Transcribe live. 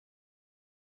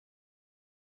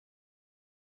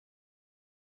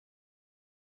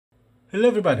Hello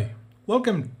everybody,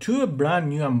 welcome to a brand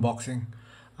new unboxing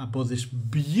about this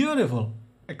beautiful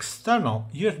external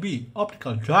USB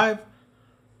optical drive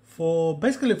for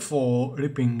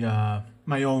ripping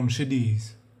my own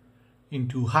CDs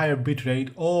into higher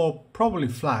bitrate or probably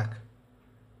FLAC,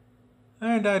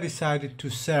 and I decided to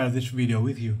share this video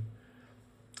with you.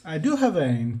 I do have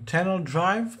an internal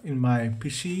drive in my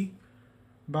PC,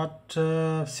 but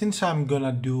since I'm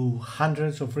gonna do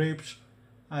hundreds of rips,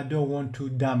 I don't want to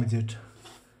damage it.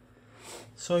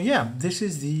 So yeah, this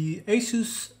is the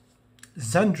ASUS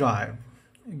ZenDrive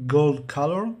gold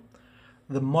color.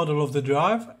 The model of the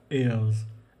drive is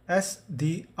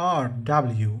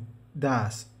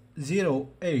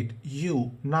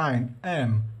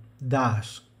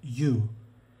SDRW-08U9M-U.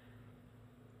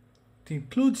 It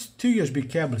includes two USB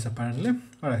cables apparently.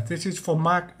 Alright, this is for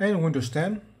Mac and Windows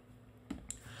 10,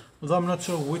 although I'm not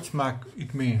sure which Mac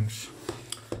it means.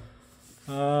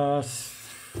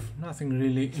 Nothing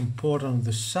really important on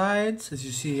the sides. As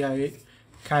you see, I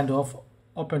kind of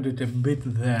opened it a bit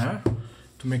there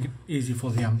to make it easy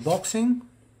for the unboxing.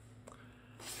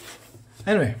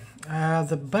 Anyway,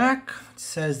 the back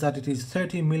says that it is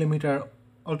 30mm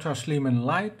ultra slim and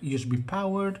light, USB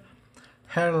powered,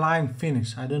 hairline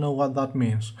finish. I don't know what that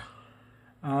means.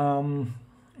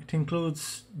 It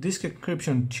includes disk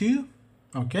encryption 2,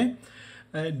 okay,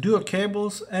 dual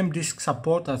cables, M-disk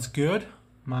support, that's good.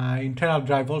 My internal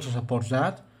drive also supports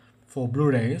that for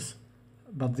Blu-rays,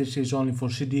 but this is only for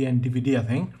CD and DVD, I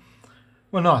think.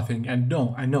 Well, no,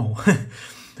 I know.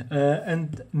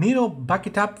 And Nero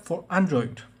backup for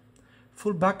Android.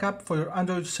 Full backup for your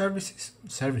Android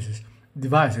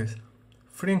devices.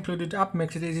 Free included app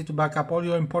makes it easy to back up all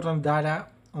your important data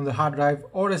on the hard drive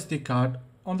or SD card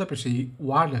on the PC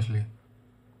wirelessly.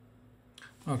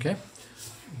 Okay,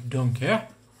 don't care.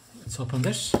 Let's open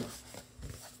this.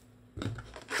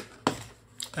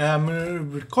 I'm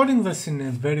recording this in a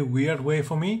very weird way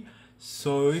for me,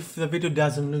 so if the video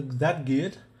doesn't look that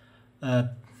good,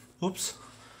 oops.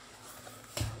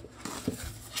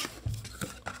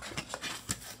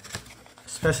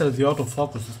 Especially the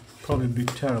autofocus is probably a bit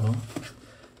terrible.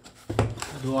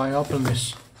 How do I open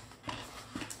this?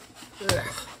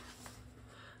 Ugh.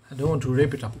 I don't want to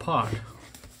rip it apart.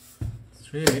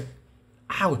 It's really,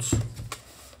 ouch,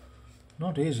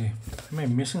 not easy. Am I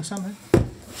missing something?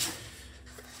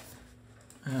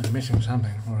 I'm missing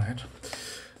something, alright.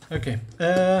 Okay,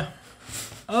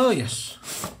 oh yes,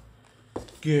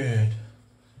 good.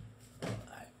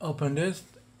 I opened it.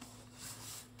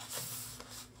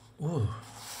 Ooh,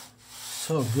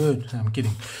 so good, I'm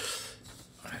kidding.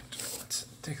 Alright, let's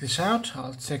take this out.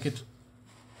 I'll check it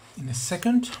in a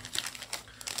second.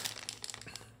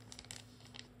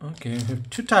 Okay, we have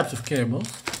two types of cables.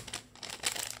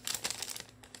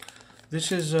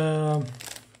 This is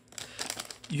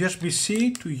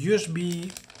USB-C to USB,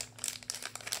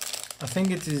 I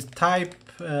think it is type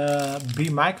B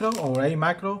micro or A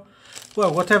micro,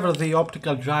 well, whatever the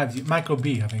optical drives, micro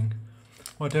B I think,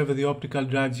 whatever the optical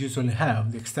drives usually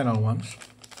have, the external ones.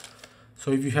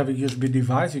 So if you have a USB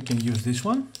device, you can use this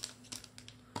one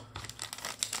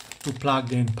to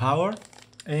plug in power,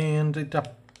 and it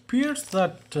appears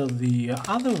that the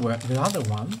other one,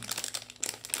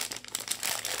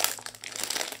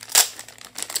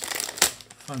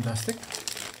 fantastic.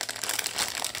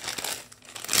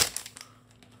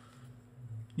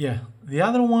 Yeah, the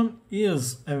other one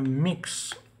is a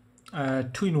mix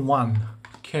 2-in-1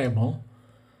 cable.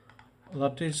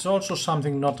 That is also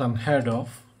something not unheard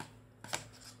of.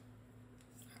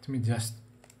 Let me just,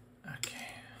 okay.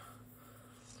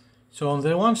 So on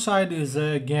the one side is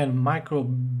again micro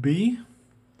B,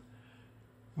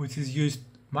 which is used,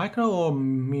 micro or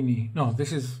mini? No,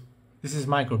 this is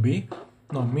micro B.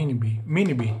 No, mini B.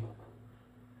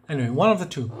 Anyway, one of the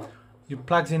two. It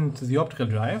plugs into the optical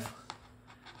drive,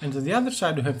 and to the other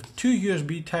side we have two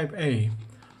USB type A.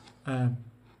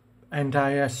 And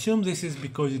I assume this is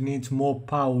because it needs more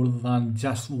power than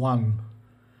just one,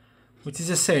 which is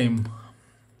the same.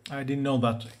 I didn't know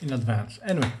that in advance.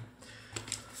 Anyway,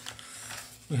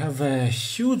 we have a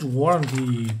huge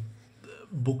warranty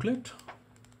booklet.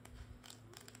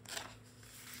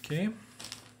 Okay.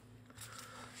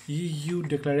 EU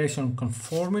Declaration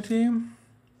Conformity,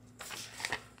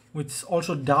 which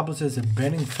also doubles as a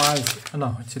Benning file. Oh,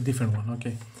 no, it's a different one.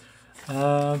 Okay.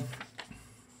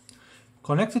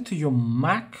 Connected to your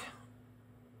Mac.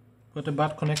 What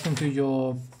about connecting to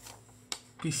your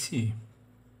PC?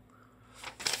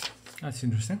 That's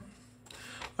interesting.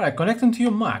 Alright, connecting to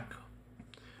your Mac.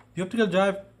 The optical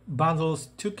drive bundles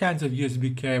two kinds of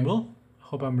USB cable.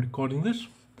 Hope I'm recording this.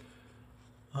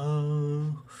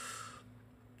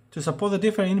 To support the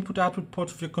different input-output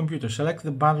ports of your computer, select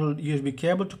the bundled USB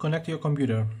cable to connect to your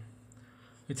computer.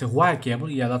 It's a wire cable,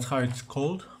 yeah, that's how it's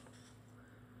called.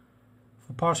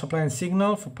 For power supply and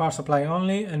signal, for power supply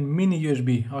only, and mini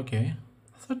USB. Okay,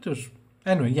 I thought it was,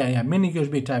 anyway, yeah, mini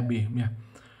USB type B, yeah.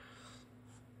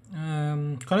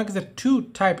 Connect the two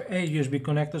type A USB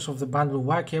connectors of the bundled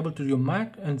wire cable to your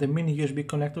Mac and the mini USB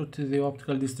connector to the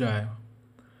optical disk drive.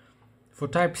 For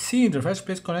type C interface,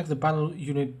 please connect the bundled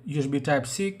unit USB type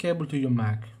C cable to your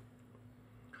Mac.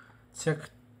 Check.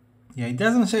 Yeah, it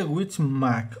doesn't say which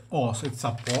Mac OS it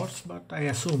supports, but I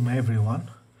assume every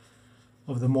one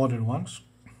of the modern ones.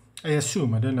 I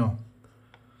assume, I don't know.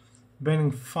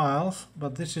 Banning files,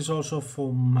 but this is also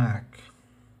for Mac.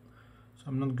 So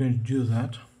I'm not going to do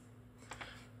that.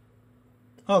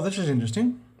 Oh, this is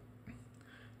interesting.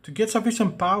 To get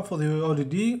sufficient power for the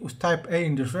ODD with type A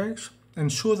interface,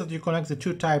 ensure that you connect the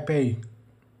two type A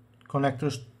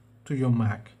connectors to your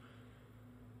Mac.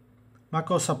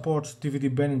 macOS supports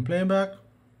DVD banning playback.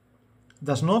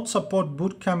 Does not support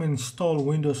boot cam install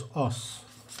Windows OS.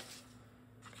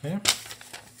 Okay.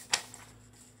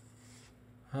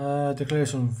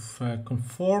 Declaration of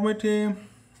conformity.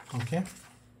 Okay.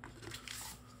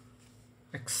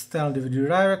 External DVD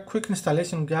driver. Quick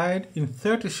installation guide in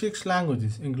 36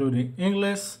 languages, including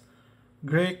English,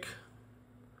 Greek,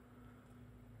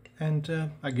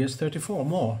 and I guess 34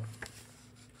 more.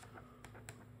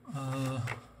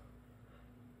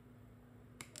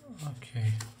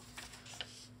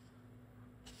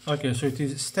 Okay, so it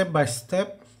is step by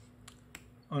step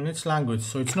on each language.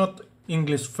 So it's not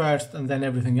English first and then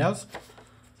everything else.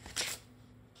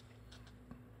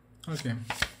 Okay,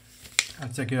 I'll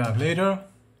check it out later.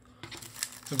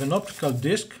 With an optical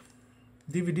disc,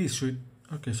 DVD suite.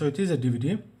 Okay, so it is a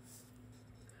DVD.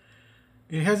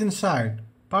 It has inside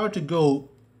power to go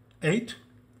 8,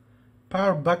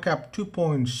 power backup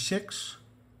 2.6,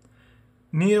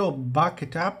 Neo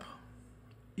backup,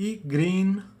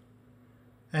 E-Green,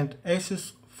 and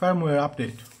ASUS firmware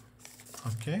update.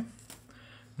 Okay,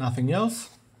 nothing else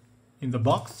in the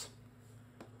box.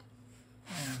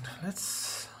 And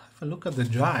let's have a look at the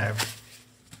drive.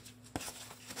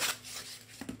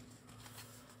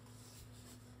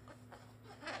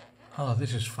 Oh,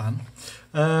 this is fun.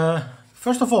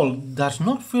 First of all, does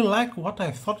not feel like what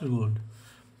I thought it would.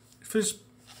 It feels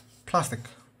plastic.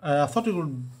 I thought it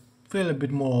would feel a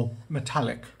bit more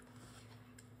metallic.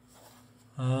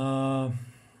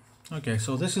 Okay,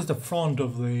 so this is the front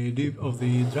of the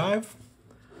drive.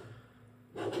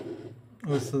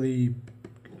 With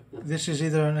this is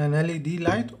either an LED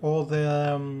light or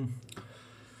the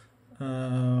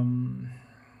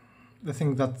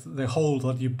thing the hole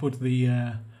that you put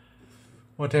the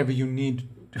whatever you need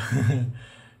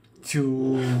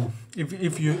to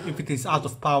if it is out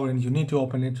of power and you need to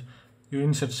open it, you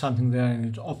insert something there and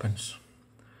it opens.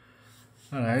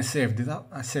 Alright, I saved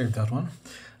that one.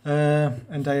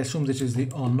 And I assume this is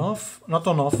the on-off, not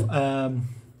on-off,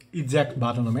 eject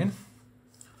button, I mean.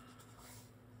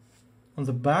 On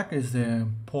the back is the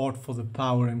port for the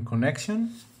power and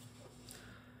connection.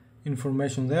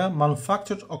 Information there.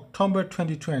 Manufactured October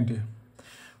 2020.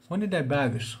 When did I buy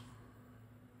this?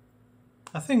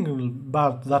 I think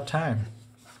about that time.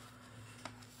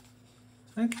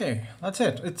 Okay, that's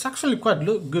it. It's actually quite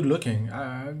good looking.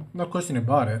 No question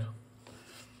about it.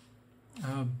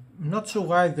 I'm not sure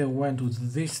why they went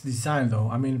with this design though.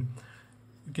 I mean,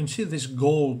 you can see this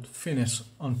gold finish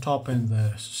on top and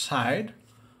the side,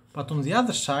 but on the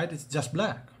other side it's just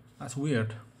black. That's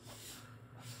weird.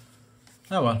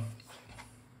 Oh well.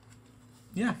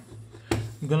 Yeah,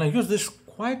 I'm gonna use this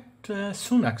quite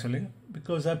soon actually,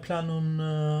 because I plan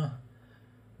on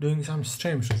doing some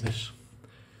streams with this.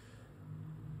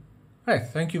 Right,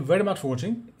 thank you very much for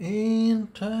watching, and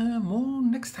more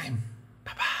next time.